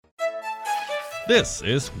This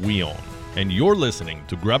is WION, and you're listening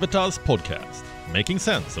to Gravitas podcast, making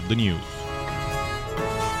sense of the news.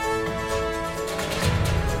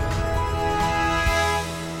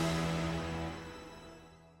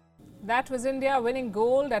 That was India winning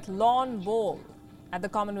gold at lawn bowl at the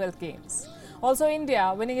Commonwealth Games. Also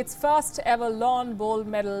India winning its first ever lawn bowl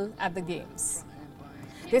medal at the Games.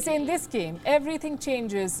 They say in this game, everything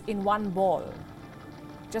changes in one ball.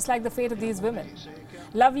 Just like the fate of these women.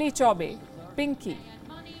 Lovely Choubey, Pinki,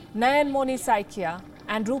 Nayanmoni Saikia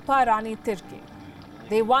and Rupa Rani Tirkey.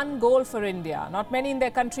 They won gold for India. Not many in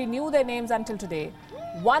their country knew their names until today.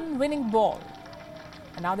 One winning ball.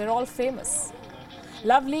 And now they're all famous.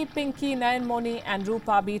 Lovely Pinki, Nayanmoni and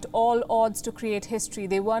Rupa beat all odds to create history.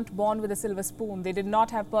 They weren't born with a silver spoon. They did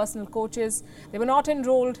not have personal coaches. They were not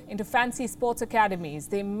enrolled into fancy sports academies.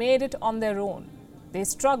 They made it on their own. They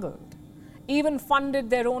struggled, even funded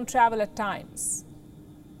their own travel at times.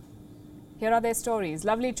 Here are their stories.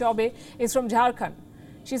 Lovely Choubey is from Jharkhand.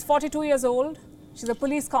 She's 42 years old. She's a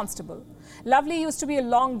police constable. Lovely used to be a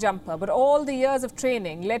long jumper, but all the years of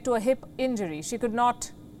training led to a hip injury. She could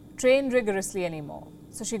not train rigorously anymore,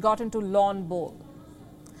 so she got into lawn bowl.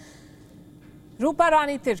 Rupa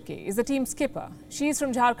Rani Tirkey is the team skipper. She is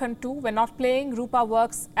from Jharkhand too. When not playing, Rupa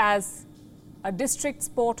works as a district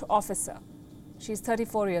sport officer. She is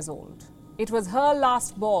 34 years old. It was her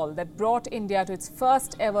last ball that brought India to its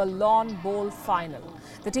first ever lawn bowl final.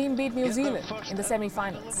 The team beat New Zealand in the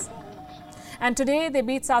semi-finals. And today they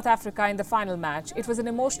beat South Africa in the final match. It was an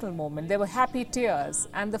emotional moment. There were happy tears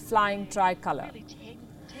and the flying tricolour.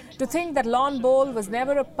 To think that lawn bowl was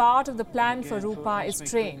never a part of the plan for Rupa is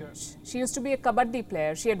strange. She used to be a kabaddi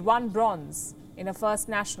player. She had won bronze in her first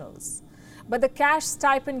nationals. But the cash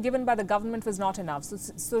stipend given by the government was not enough.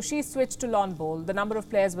 So she switched to lawn bowl. The number of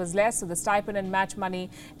players was less, so the stipend and match money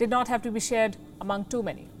did not have to be shared among too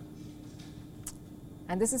many.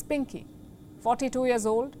 And this is Pinki, 42 years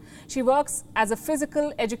old. She works as a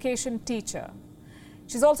physical education teacher.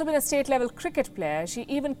 She's also been a state-level cricket player. She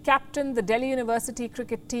even captained the Delhi University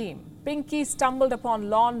cricket team. Pinki stumbled upon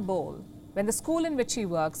lawn bowl when the school in which she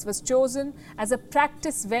works was chosen as a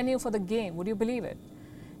practice venue for the game. Would you believe it?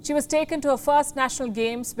 She was taken to her first national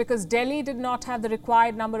games because Delhi did not have the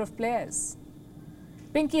required number of players.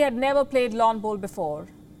 Pinki had never played lawn bowl before,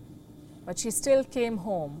 but she still came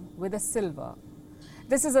home with a silver.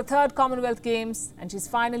 This is her third Commonwealth Games and she's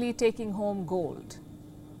finally taking home gold.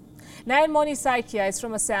 Nayanmoni Saikia is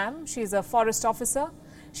from Assam. She is a forest officer.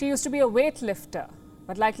 She used to be a weightlifter,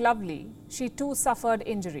 but like Lovely, she too suffered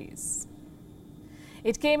injuries.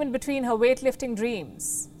 It came in between her weightlifting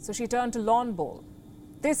dreams, so she turned to lawn bowl.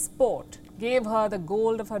 This sport gave her the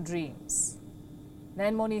gold of her dreams.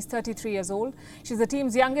 Nayanmoni is 33 years old. She's the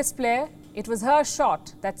team's youngest player. It was her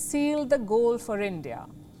shot that sealed the goal for India.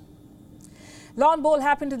 Lawn bowl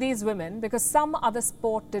happened to these women because some other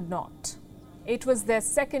sport did not. It was their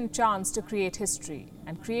second chance to create history,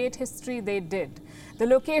 and create history they did. The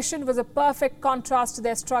location was a perfect contrast to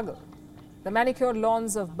their struggle. The manicured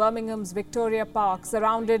lawns of Birmingham's Victoria Park,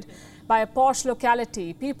 surrounded by a posh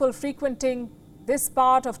locality. People frequenting this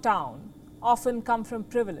part of town often come from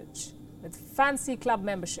privilege, with fancy club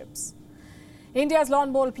memberships. India's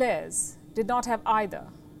lawn bowl players did not have either.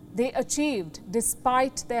 They achieved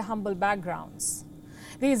despite their humble backgrounds.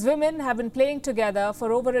 These women have been playing together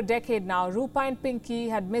for over a decade now. Rupa and Pinki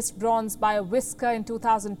had missed bronze by a whisker in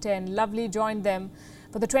 2010. Lovely joined them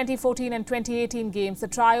for the 2014 and 2018 games. The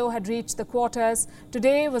trio had reached the quarters.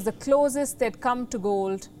 Today was the closest they'd come to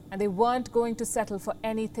gold, and they weren't going to settle for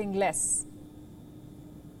anything less.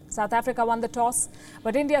 South Africa won the toss,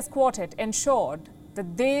 but India's quartet ensured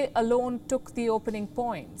that they alone took the opening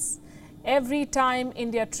points. Every time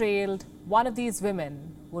India trailed, one of these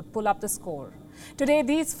women would pull up the score. Today,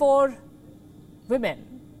 these four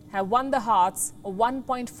women have won the hearts of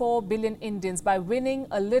 1.4 billion Indians by winning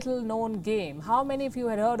a little-known game. How many of you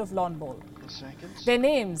had heard of lawn bowl? Their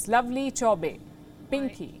names, Lovely Choubey,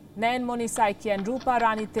 Pinki, Nayanmoni Saikia and Rupa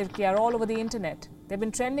Rani Tirkey, are all over the internet. They've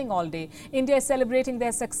been trending all day. India is celebrating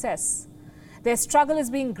their success. Their struggle is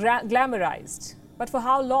being glamorized. But for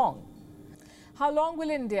how long? How long will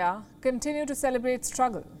India continue to celebrate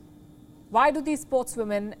struggle? Why do these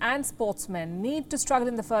sportswomen and sportsmen need to struggle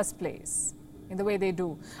in the first place in the way they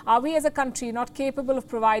do? Are we as a country not capable of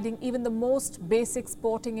providing even the most basic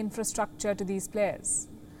sporting infrastructure to these players?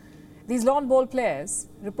 These lawn bowl players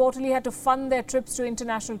reportedly had to fund their trips to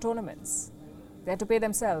international tournaments. They had to pay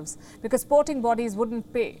themselves because sporting bodies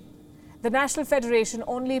wouldn't pay. The National Federation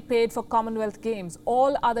only paid for Commonwealth Games.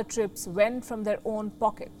 All other trips went from their own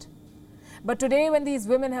pocket. But today, when these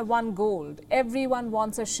women have won gold, everyone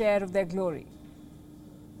wants a share of their glory.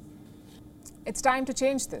 It's time to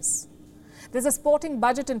change this. There's a sporting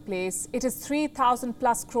budget in place. It is 3,000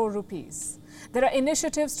 plus crore rupees. There are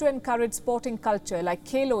initiatives to encourage sporting culture like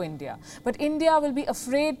Khelo India. But India will be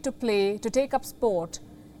afraid to take up sport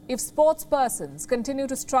if sports persons continue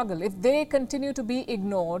to struggle, if they continue to be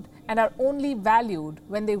ignored and are only valued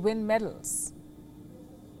when they win medals.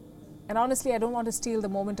 And honestly, I don't want to steal the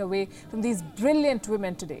moment away from these brilliant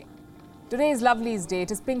women today. Today is Lovely's day,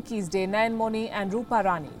 it is Pinki's day, Nayanmoni and Rupa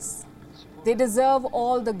Rani's. They deserve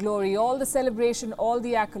all the glory, all the celebration, all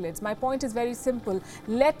the accolades. My point is very simple.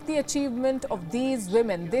 Let the achievement of these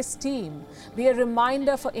women, this team, be a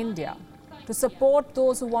reminder for India to support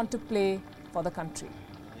those who want to play for the country.